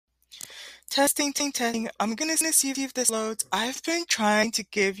Testing. I'm gonna see if this loads. I've been trying to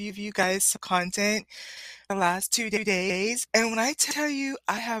give you guys some content the last 2 days, and when I tell you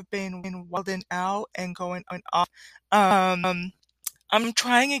I have been wilding out and going on off, I'm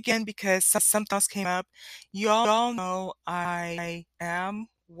trying again because something else came up. Y'all know I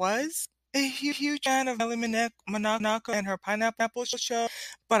was a huge fan of Melly Monaco and her Pineapple Show,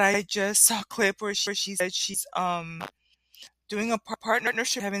 but I just saw a clip where she said she's doing a partnership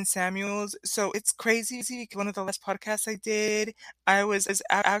with Kevin Samuels. So it's crazy because one of the last podcasts I did, I was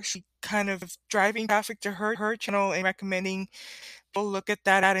actually kind of driving traffic to her channel and recommending people look at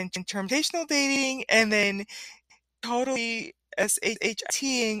that in terms of invitational dating, and then totally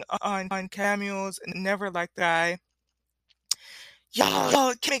SHTing on Samuels and never liked the guy.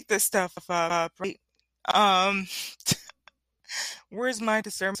 Y'all can make this stuff up, right? Um, Where's my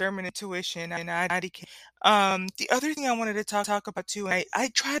discernment, intuition, and IDK? The other thing I wanted to talk about too, I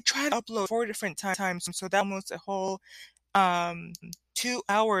tried to upload 4 different times, so that almost a whole um 2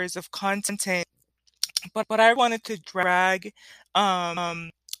 hours of content. But I wanted to drag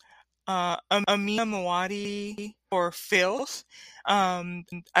Amina Mawadi or Filth. I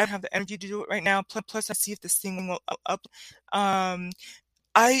don't have the energy to do it right now. Plus, I see if this thing will up. Um,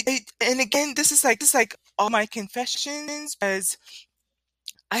 and again, this is like all my confessions, because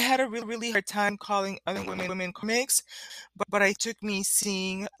I had a really hard time calling other women comics, but I took me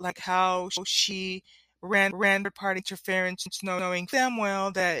seeing like how she ran third-party interference, knowing damn well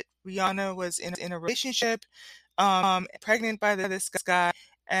that Rihanna was in a relationship, pregnant by this guy,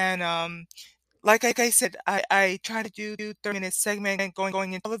 and like I said, I try to do 30-minute segment and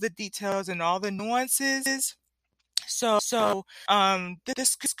going into all of the details and all the nuances. So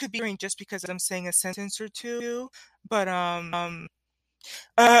this could be boring just because I'm saying a sentence or two, but I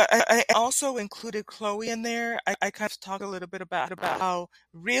also included Chloe in there. I kind of talked a little bit about how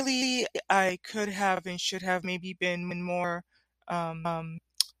really I could have and should have maybe been more um,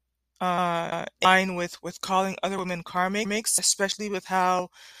 in line with calling other women karmics, especially with how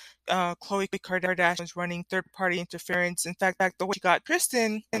Khloe Kardashian was running third-party interference. In fact, the way she got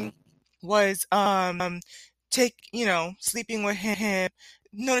Tristan was sleeping with him.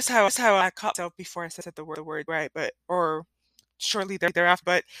 Notice how I caught myself before I said the word right, but or shortly thereafter,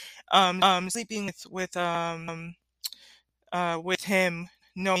 but sleeping with him,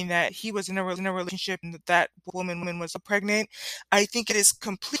 knowing that he was in a relationship and that woman was pregnant. I think it is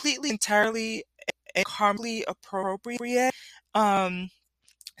completely, entirely, and karmically appropriate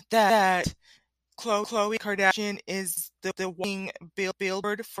that Khloe Kardashian is the walking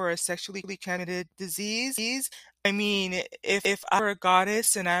billboard for a sexually transmitted disease. I mean, if I were a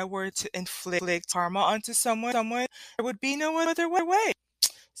goddess and I were to inflict karma onto someone, there would be no other way.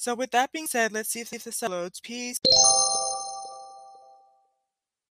 So with that being said, let's see if this loads. Peace.